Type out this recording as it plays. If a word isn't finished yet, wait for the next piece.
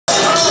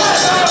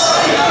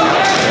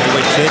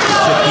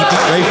championship. He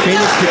beat Ray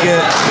Phoenix to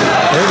get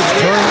Heritage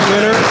Tournament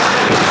winner.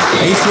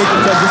 ACH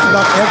has done just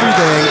about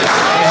everything.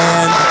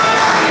 And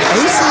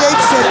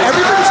ACH said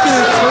everybody's going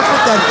to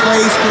interpret that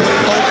phrase for the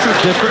culture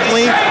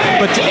differently,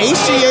 but to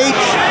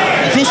ACH,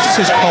 this is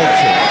his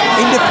culture.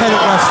 Independent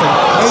wrestling,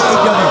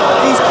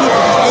 AAW, these people,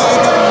 the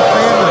AAW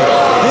family.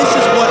 This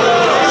is what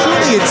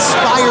truly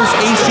inspires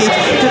ACH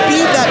to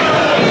be that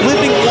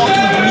living,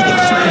 walking, breathing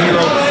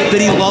superhero that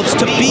he loves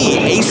to be.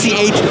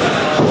 ACH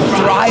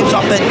thrives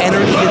off that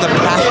energy and the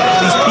passion of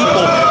these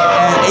people.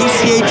 And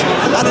ACH,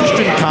 not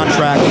interested in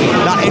contracts,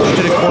 not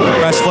interested in corporate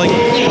wrestling.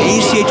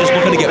 ACH is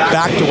looking to get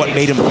back to what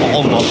made him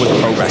fall in love with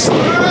pro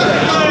wrestling.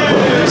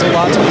 There's a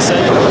lot to be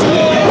said for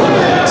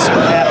makes you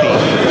happy.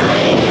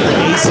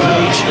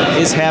 ACH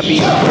is happy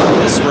in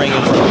this ring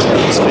in front of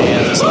these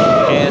fans.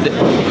 And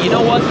you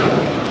know what?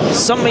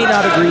 Some may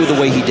not agree with the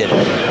way he did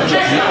it.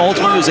 He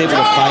ultimately was able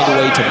to find a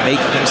way to make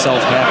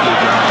himself happy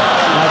again.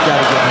 I've got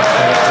to give him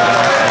credit for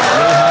that.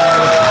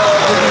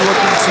 Yehi will be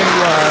looking to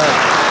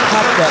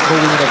pop that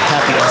balloon of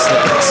happiness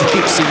that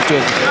ACH seems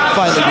to have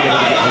finally been able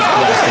to get his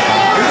grasp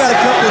on. We got a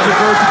couple of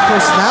divergent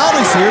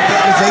personalities here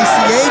because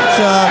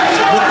ACH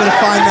looking to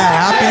find that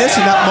happiness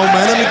and that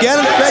momentum again.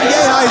 And Fred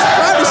Yehi is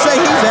proud to say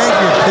he's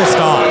angry and pissed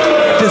off.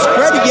 Does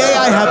Fred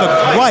Yehi have a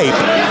gripe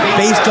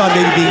based on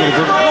maybe being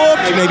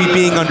overlooked, maybe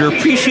being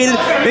underappreciated,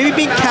 maybe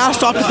being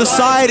cast off to the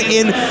side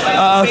in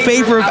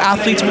favor of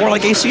athletes more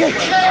like ACH?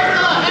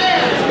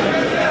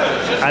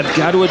 I've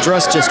got to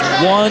address just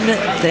one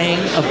thing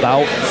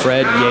about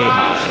Fred Yehi.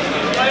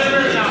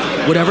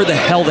 Whatever the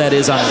hell that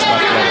is on his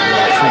left leg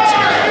really creeps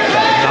me out.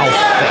 That mouth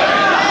thing.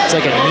 It's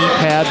like a knee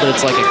pad, but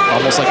it's like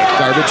almost like a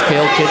garbage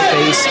pail kid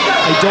face.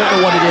 I don't know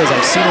what it is.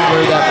 I've seen him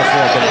wear that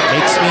before, but it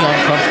makes me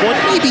uncomfortable.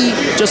 And maybe,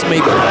 just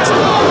maybe, that's the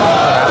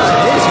perhaps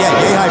it is. Yeah,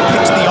 Yehi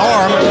picks the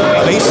arm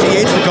of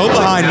ACH to go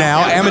behind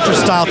now. Amateur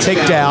style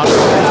takedown.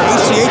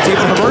 ACH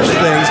able to reverse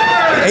things.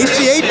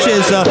 ACH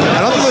is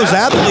another of those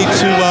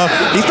athletes who,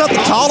 he's not the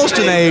tallest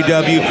in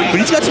AAW,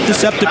 but he's got some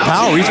deceptive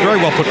power. He's very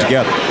well put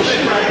together.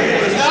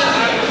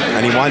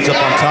 And he winds up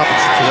on top of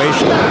the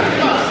situation.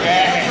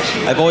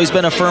 I've always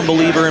been a firm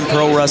believer in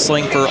pro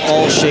wrestling for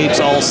all shapes,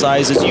 all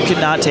sizes. You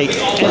cannot take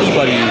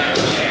anybody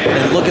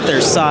and look at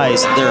their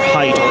size, their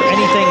height, or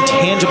anything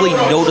tangibly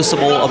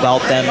noticeable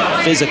about them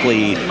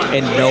physically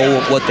and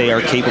know what they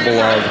are capable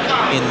of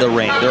in the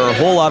ring. There are a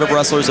whole lot of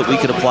wrestlers that we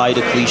could apply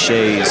to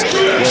cliches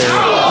where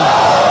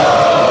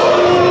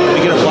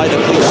we can apply the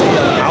cliche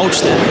of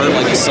ouch, that hurt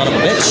like a son of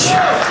a bitch.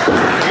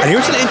 And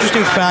here's an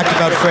interesting fact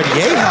about Fred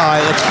Yehi.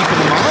 Let's keep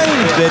in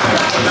mind that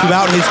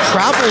throughout his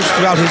travels,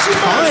 throughout his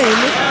time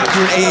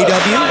here in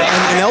AAW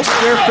and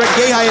elsewhere, Fred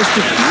Yehi has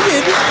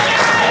defeated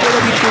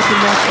AAW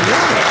champion Max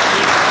Logan.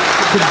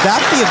 Could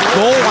that be a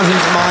goal on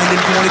his mind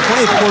in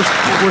 2020? Of course,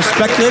 we're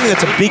speculating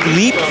that's a big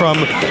leap from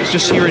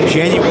just here in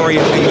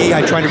January and Yehi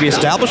trying to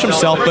reestablish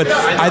himself, but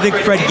I think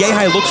Fred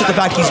Yehi looks at the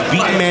fact he's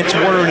beaten Mance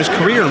Warner in his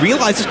career and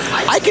realizes,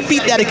 I can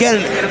beat that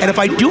again, and if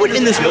I do it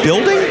in this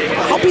building,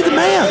 I'll be the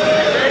man.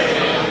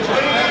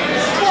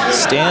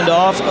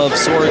 Standoff of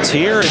sorts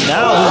here, and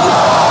now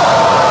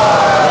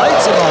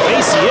lights him up.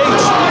 ACH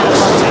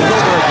take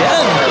over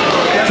again.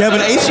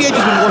 Kevin, ACH has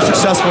been more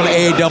successful in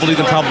AAW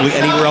than probably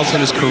anywhere else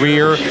in his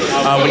career.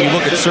 When you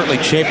look at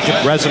certainly championship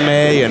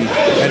resume and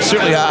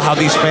certainly how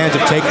these fans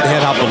have taken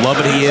him, how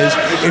beloved he is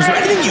there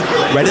anything you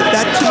credit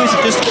that to?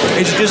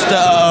 Is it just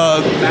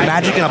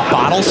magic in a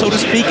bottle, so to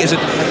speak? Has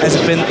it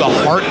been the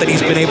heart that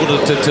he's been able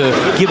to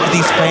give to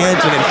these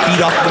fans and then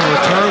feed off them in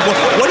return?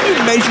 What do you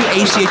measure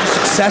ACH's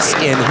success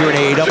in here in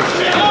AAW?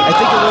 I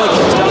think it really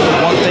comes down to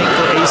one thing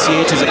for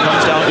ACH is it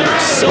comes down to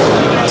so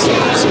many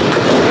wrestlers.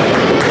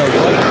 The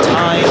right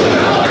time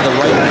and the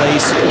right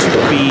place to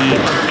be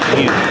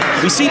you.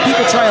 We see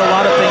people try a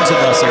lot of things in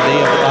wrestling.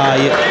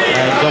 I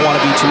don't want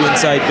to be too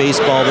inside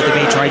baseball, but they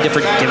may try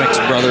different gimmicks,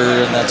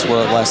 brother, and that's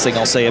what the last thing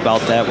I'll say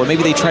about that, where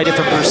maybe they try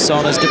different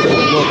personas, different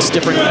looks,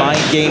 different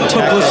mind game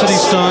publicity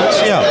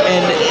stunts, yeah.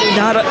 And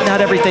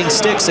not everything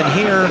sticks, and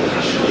here,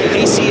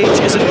 ACH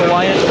isn't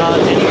reliant on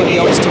anybody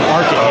else to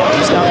market him.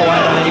 He's not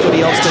reliant on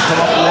anybody else to come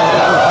up with a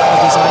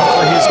design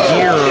for his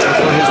gear, or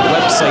for his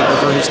website, or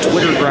for his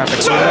Twitter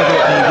graphics, or whatever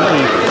it may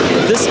be.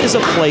 This is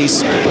a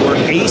place where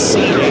ACH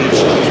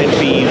can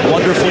be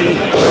wonderfully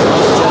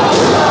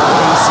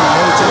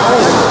ACH.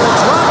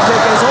 Drop kick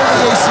as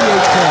only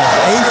ACH can.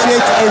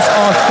 ACH is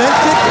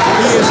authentic,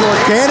 he is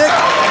organic,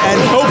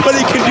 and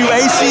nobody can do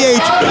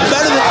ACH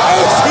better than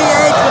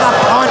ACH with a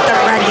punt of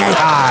Fred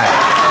Yehi.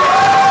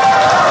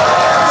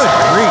 Good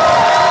grief.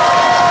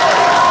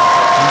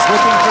 He's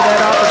looking for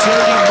that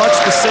opportunity much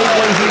the same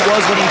way he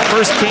was when he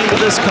first came to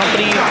this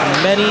company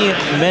many,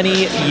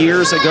 many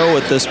years ago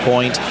at this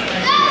point.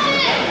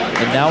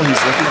 and now he's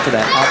looking for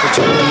that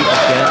opportunity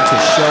again to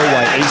show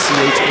why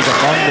ACH is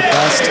among the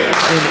best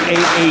in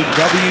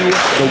AAW,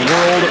 the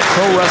World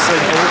Pro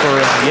Wrestling over,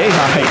 and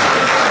Yehi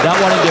not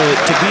wanting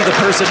to be the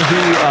person who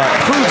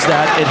proves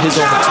that at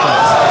his own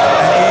expense.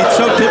 It's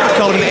so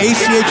difficult, and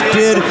ACH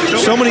did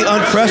so many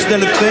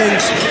unprecedented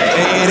things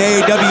in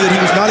AAW that he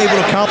was not able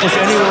to accomplish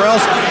anywhere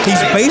else. He's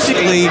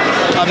basically,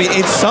 I mean,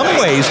 in some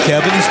ways,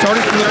 Kevin, he's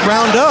starting from the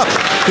ground up.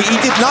 He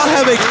did not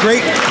have a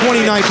great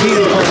 2019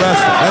 in pro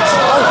wrestling.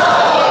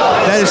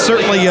 That is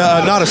certainly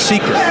not a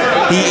secret.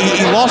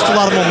 He lost a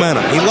lot of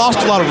momentum. He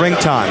lost a lot of ring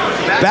time.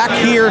 Back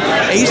here,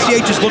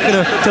 ACH is looking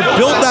to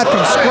build that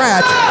from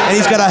scratch, and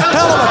he's got a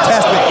hell of a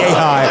test with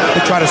Yehi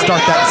to try to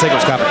start that in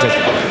singles competition.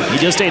 He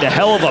just ate a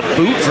hell of a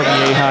boot from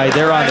Yehi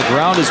there on the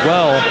ground as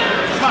well.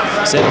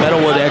 Sent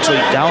Metalwood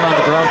actually down on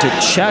the ground to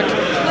check.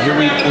 Here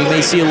we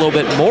may see a little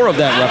bit more of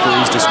that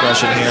referee's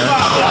discretion here.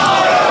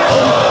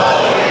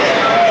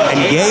 And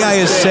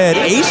Yehi has said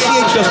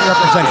ACH doesn't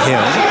represent him,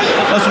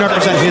 doesn't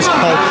represent his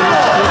culture,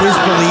 his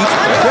beliefs.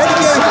 Fred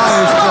Yehi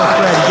is for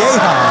Fred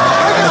Yehi,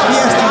 and if he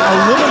has to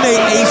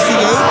eliminate ACH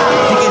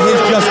to get his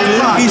just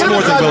due, he's more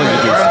than willing to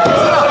do so.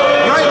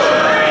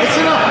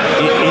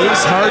 It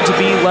is hard to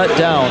be let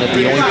down if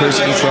the only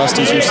person you trust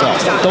is yourself.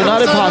 Though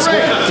not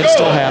impossible, it can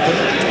still happen.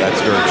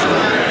 That's very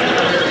true.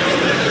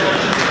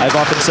 I've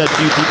often said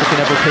few people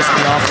can ever piss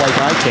me off like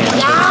I can,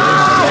 but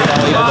right now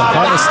able to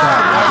harness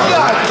that.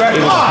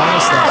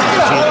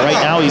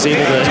 Right now he's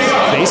able to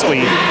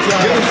basically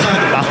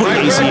mount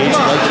ACH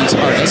like he's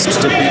harnessed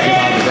to beat him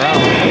on the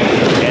ground.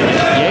 And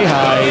Yehi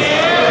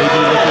may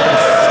be looking to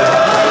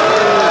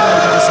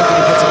something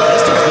to put some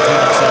distance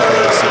between himself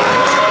and ACH.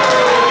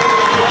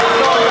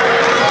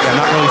 Yeah, I'm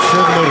not really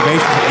sure the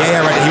motivation of Yehi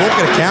right now. He won't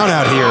get a count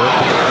out here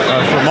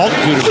for a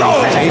multitude of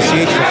reasons.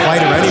 ACH is a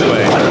fighter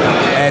anyway.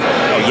 And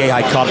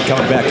Yehi caught him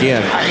coming back in.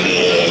 Smokes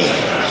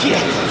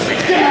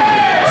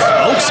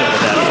him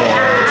with that form.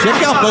 Check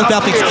out both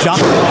athletes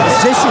jumping in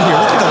position here.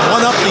 Look at the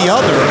one up the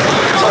other.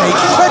 A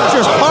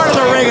treacherous part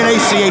of the ring, and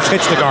ACH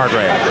hits the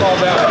guardrail.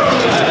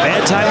 It's a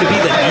bad time to be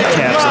the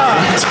kneecaps of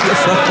fans for the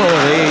front row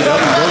of AAW.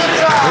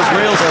 Those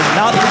rails are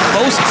not the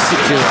most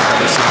secure.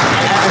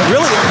 And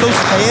really, if those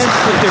fans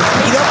put their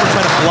feet up and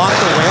try to block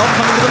the rail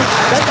coming to them,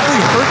 that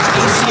really hurts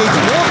ACH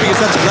more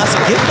because that's less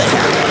give they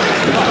have.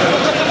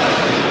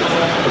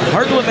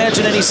 Hard to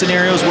imagine any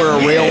scenarios where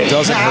a rail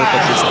doesn't hurt,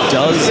 but this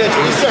does, in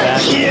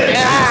fact,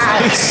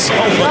 it's so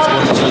much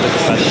worse for the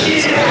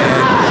competitors.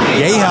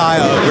 Yehi,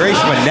 very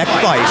much a neck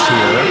vice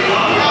here.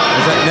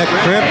 Is that neck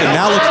crimped? And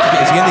now looks,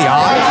 is he in the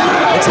eye?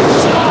 It's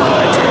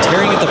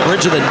tearing at the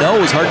bridge of the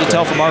nose. Hard to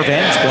tell from our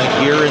vantage point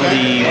here in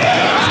the,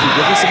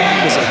 give us a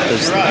name? The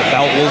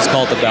belt, we'll just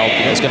call it the belt.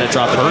 He's going to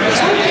drop hurt.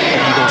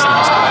 Eagles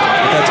nest.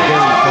 But that's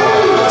very far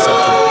from the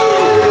subject.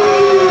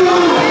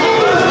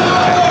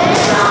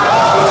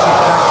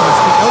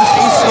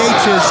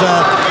 ACH is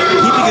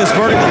keeping his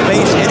vertical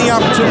base any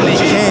opportunity he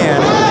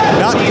can,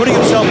 not putting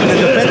himself in a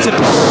defensive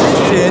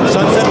position.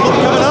 Sunset flip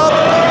coming up.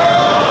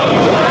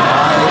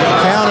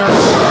 Counter.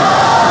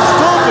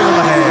 Stomping on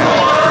the hand.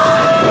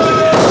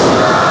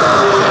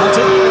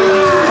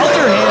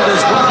 Other hand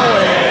as well,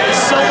 and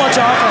so much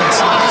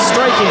offense.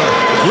 Striking,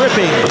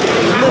 gripping,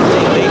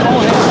 lifting. They all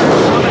have the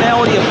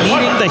commonality of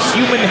needing the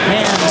human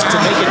hands to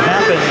make it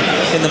happen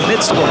in the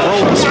midst of a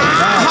world wrestling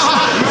match.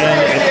 And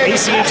if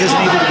ACH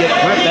isn't able to get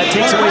grip, that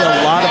takes away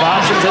a lot of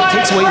options. That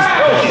takes away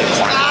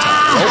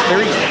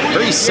very,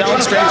 very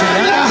sound strategy.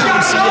 Now you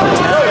see an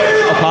attack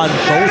upon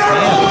both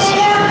hands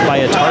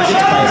by a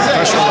target, by a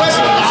professional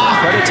wrestler. So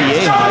credit to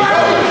Yehi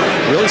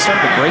for really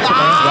starting to break the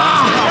man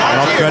down. And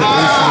I'll credit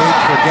ACH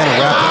for, again, a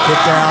rapid kick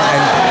down.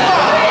 And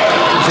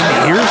he's in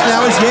the ears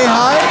now is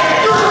Yehi.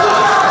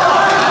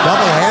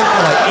 Double hand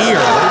for the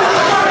ear.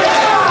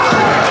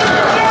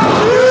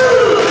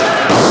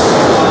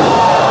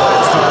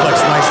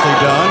 Nicely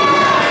done.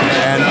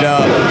 And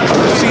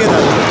seeing an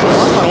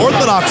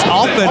unorthodox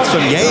offense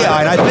from Yehi,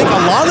 and I think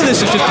a lot of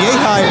this is just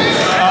Yehi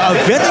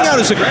venting out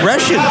his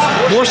aggression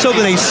more so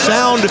than a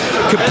sound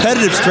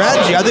competitive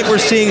strategy. I think we're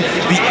seeing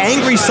the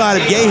angry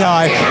side of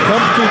Yehi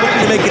come through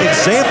looking to make an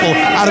example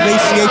out of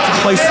ACH and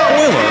play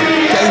spoiler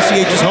to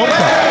ACH's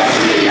homecoming.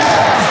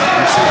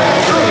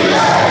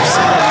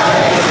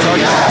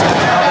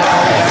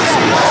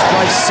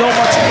 So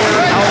much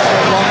air out of the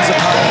lungs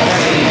upon the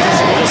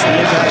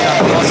impact on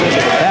the muscles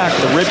of the back,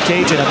 the rib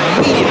cage, and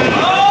immediately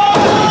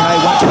Yehi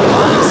went to the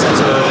body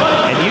center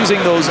and using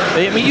those.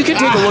 I mean, you can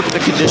take a look at the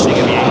conditioning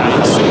of Yehi. I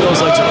assume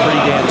those legs are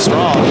pretty damn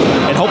strong,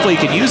 and hopefully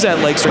he can use that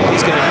leg strength.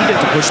 He's going to need it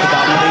to push the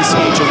body of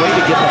ACH away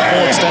to get the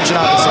full extension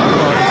out of the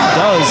sunbone. If he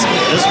does,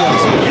 this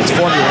one's it's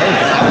formulaic.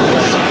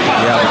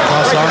 Yeah, the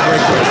cross arm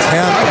break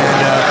attempt, and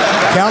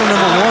counter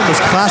number one was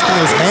clasping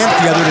those hands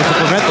together to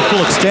prevent the full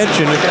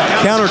extension.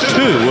 Counter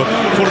two,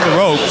 foot of the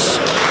ropes,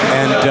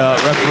 and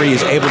referee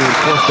is able to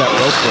enforce that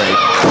rope break.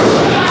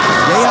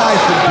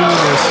 Yehi's been doing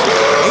this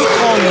 8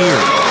 long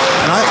years,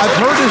 and I've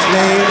heard his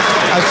name,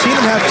 I've seen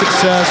him have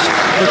success,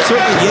 but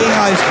certainly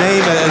Yehi's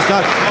name has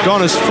not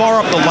gone as far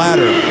up the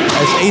ladder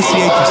as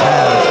ACH's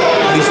has.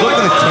 and he's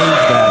looking to change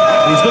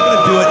that. And he's looking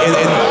to do it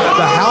in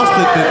the house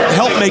that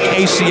helped make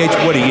ACH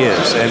what he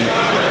is. And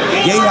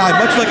Yehi,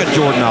 much like a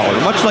Jordan Aller,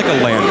 much like a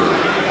Lander,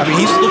 I mean,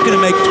 he's looking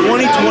to make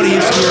 2020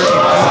 his year.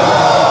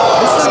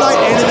 This is the night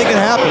anything can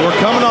happen. We're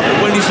coming off the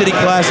Windy City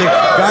Classic.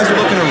 Guys are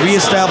looking to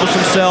reestablish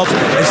themselves,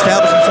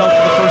 establish themselves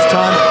for the first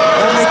time,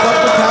 or make up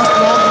for past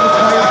wrongs in the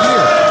prior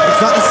year.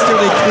 It's not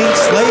necessarily a clean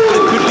slate, but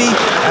it could be,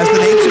 as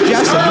the name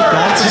suggests, a new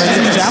dawn for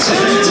many of these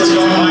athletes.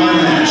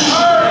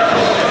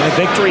 And a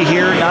victory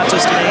here, not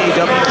just in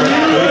AAW, but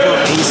over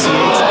ACH.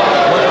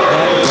 What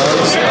that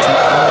does to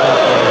all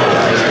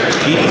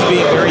he's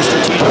being very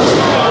strategic.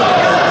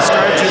 The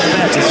strategy of the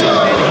match is he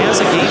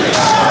has a game.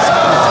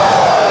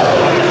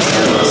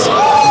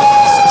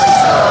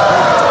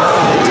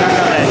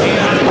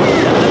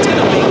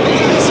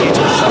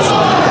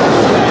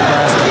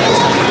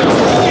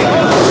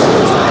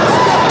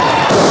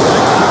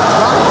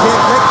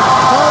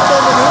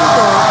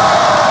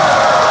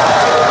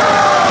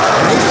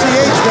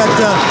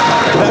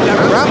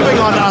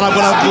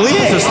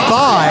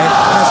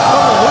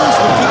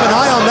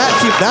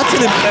 That's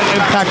an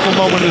impactful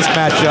moment in this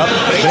matchup.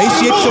 But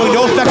ACH showing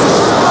no effect.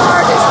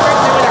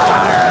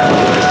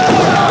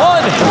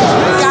 One.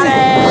 Got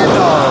it.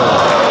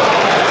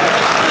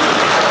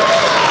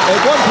 At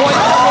one point,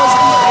 that was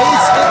the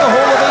ace in the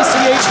hole of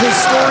ACH.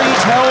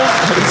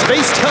 His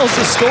face tells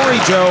the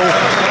story, Joe.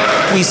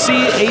 We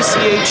see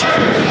ACH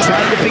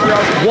trying to figure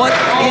out what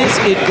is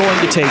it going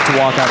to take to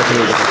walk out of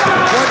here.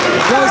 What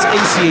does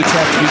ACH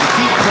have to do to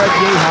keep Craig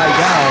Yehi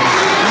down?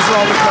 These are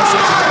all the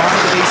questions in the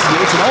mind of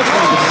ACH, and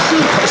ultimately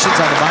the questions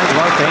on the minds of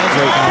our fans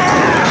right now.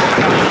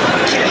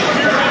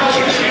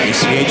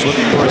 ACH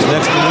looking for his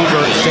next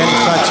maneuver.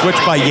 Standing side switch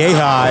by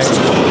Yehi.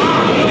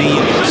 The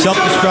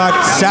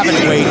self-described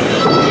savage weight.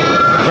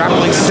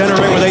 Grappling center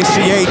ring with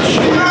ACH.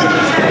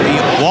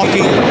 The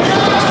walking,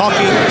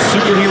 talking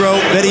superhero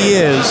that he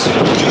is.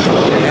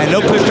 And no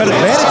clear-cut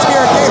advantage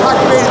here. Yehi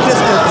created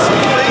distance,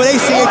 but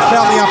ACH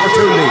found the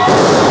opportunity.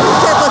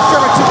 Deadlift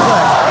German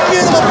suplex.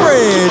 Into the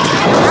bridge.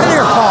 And a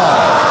near fall.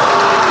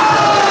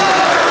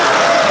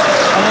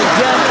 And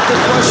again, the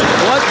question,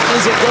 what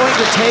is it going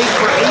to take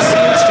for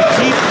ACH to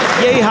keep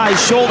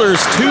Yehi's shoulders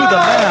to the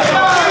mat?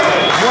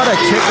 What a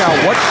kick out.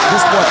 What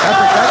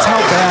effort. That's how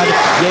bad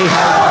Yehi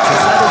wants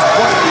us. That is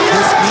what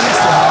this means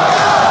to him.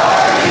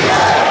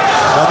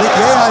 I think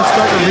Yehi's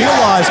starting to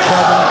realize,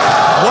 Kevin,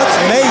 what's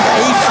made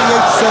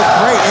ACH so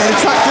great. And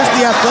it's not just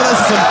the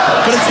athleticism,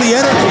 but it's the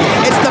energy.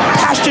 It's the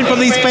passion from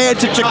these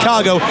fans in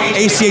Chicago.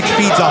 ACH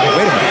feeds off it.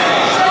 Wait a minute.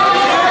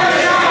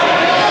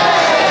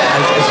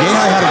 Has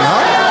Yehi had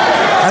enough?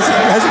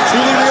 Has he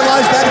truly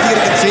realized that? Is he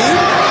going to concede?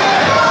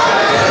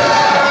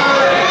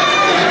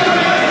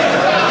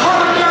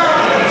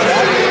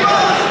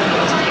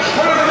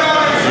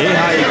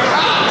 Yehi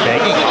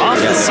begging off.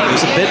 That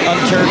seems a bit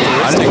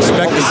uncharacteristic. I didn't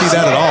expect to see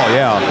that at all,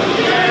 yeah.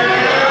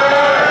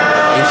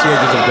 ACH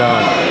isn't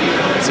done.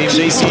 Seems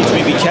ACH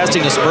may be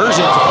casting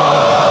aspersions upon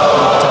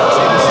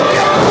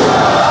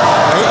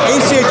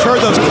ACH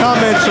heard those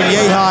comments from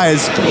Yehi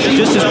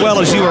just as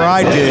well as you or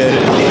I did,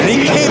 and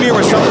he came here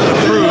with something to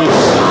prove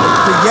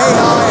to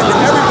Yehi and to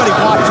everybody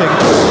watching.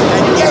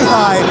 And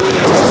Yehi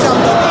takes out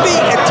the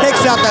feet and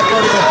takes out that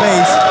vertical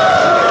base.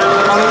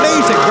 An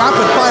amazing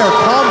rapid-fire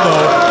combo.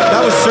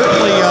 That was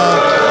certainly a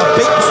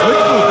bait and switch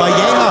move by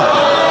Yehi.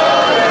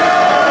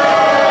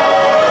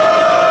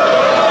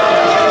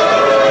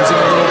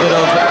 Using a little bit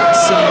of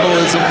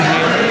symbolism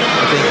here.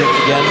 I think that,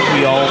 again,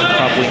 we all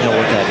probably know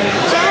what that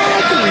means.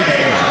 I can read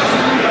it.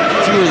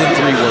 Fewer than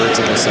 3 words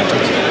in this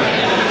sentence.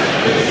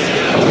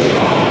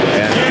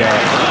 And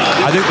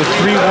I think the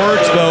 3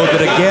 words, though,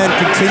 that again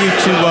continue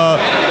to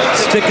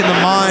stick in the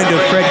mind of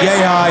Fred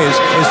Yehi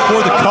is for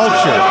the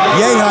culture.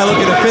 Yehi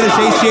looking to finish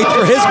ACH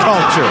for his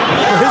culture,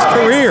 for his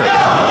career.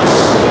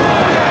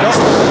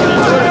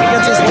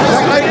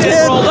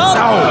 Rolled up.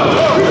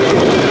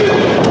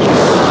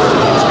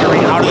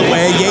 Steering out of the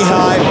way,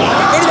 Yehi.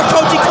 Into the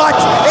Koji clutch.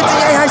 It's a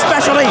Yehi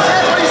specialty.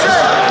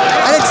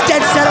 And it's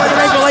dead center of the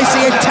ring. Will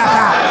ACH tap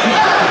out?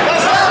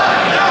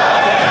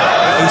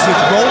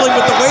 ACH rolling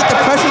with the weight, the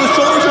pressure, the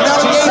shoulders are down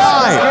on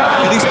Yehi.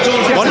 And he's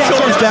one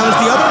shoulder's down as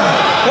the other.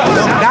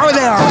 Now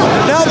they are.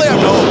 Now they are.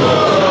 No.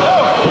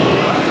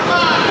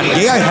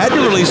 Yehi had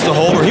to release the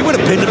hold or he would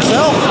have pinned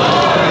himself.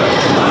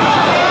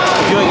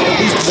 I feel like at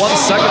least 1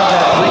 second of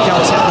that 3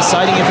 count was him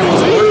deciding if it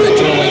was worth it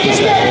to relinquish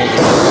that hold.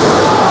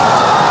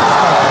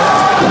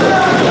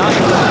 Not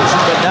the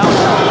position, but now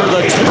for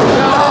the 2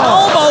 count.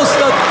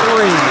 Almost a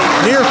 3.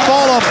 Near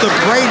fall off the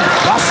brain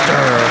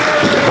buster.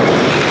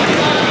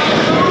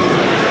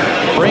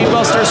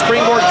 Brainbuster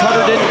springboard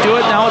cutter didn't do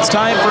it. Now it's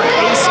time for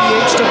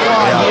ACH to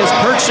fly. He is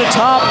perched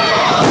atop.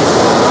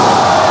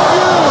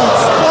 Huge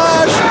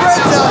splash,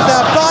 spreads out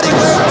that body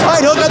weight,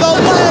 tight hook, and the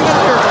leg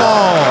under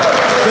fall.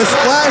 The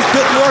splash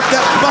didn't work.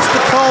 That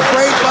busted call,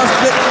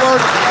 brainbuster didn't work.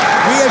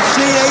 We have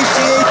seen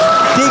ACH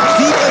dig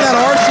deep in that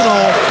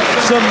arsenal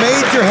some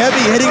major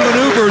heavy-hitting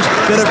maneuvers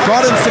that have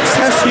brought him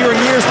success here in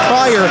years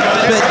prior,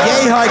 but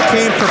Yehi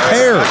came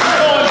prepared.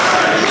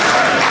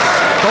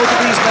 both of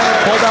these men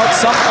have pulled out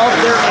some of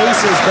their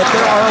aces, but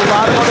there are a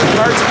lot of other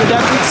cards in the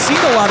deck. We've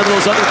seen a lot of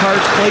those other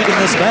cards played in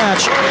this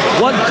match.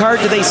 What card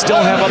do they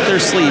still have up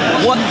their sleeve?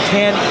 What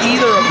can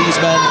either of these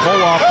men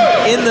pull off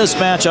in this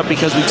matchup?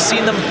 Because we've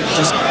seen them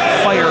just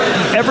fire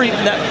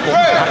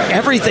not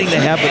everything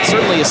they have, but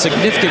certainly a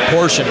significant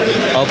portion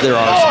of their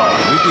arsenal.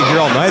 We'd be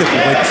here all night if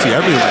we'd like to see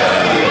everything.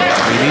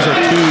 I mean, these are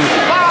two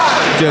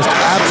just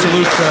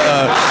absolute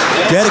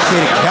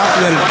dedicated,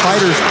 calculated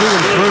fighters through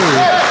and through.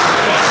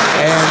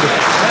 And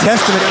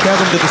testament,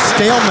 Kevin, to the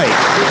stalemate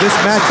this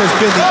match has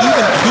been, the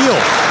even keel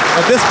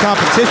of this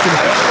competition.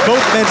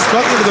 Both men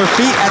struggling to their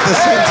feet at the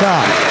same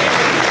time.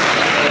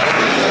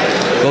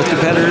 Both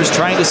competitors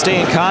trying to stay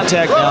in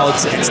contact now.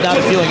 It's not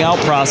a feeling out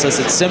process.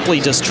 It's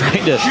simply just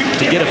trying to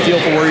get a feel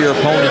for where your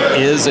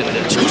opponent is and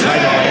to try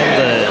to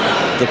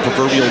land the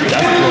proverbial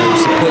death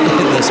blows to put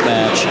in this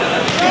match.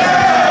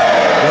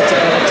 What's it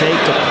going to take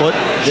to put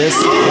this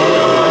one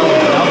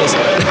now this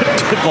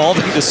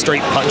evolving to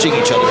straight punching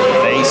each other in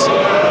the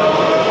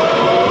face?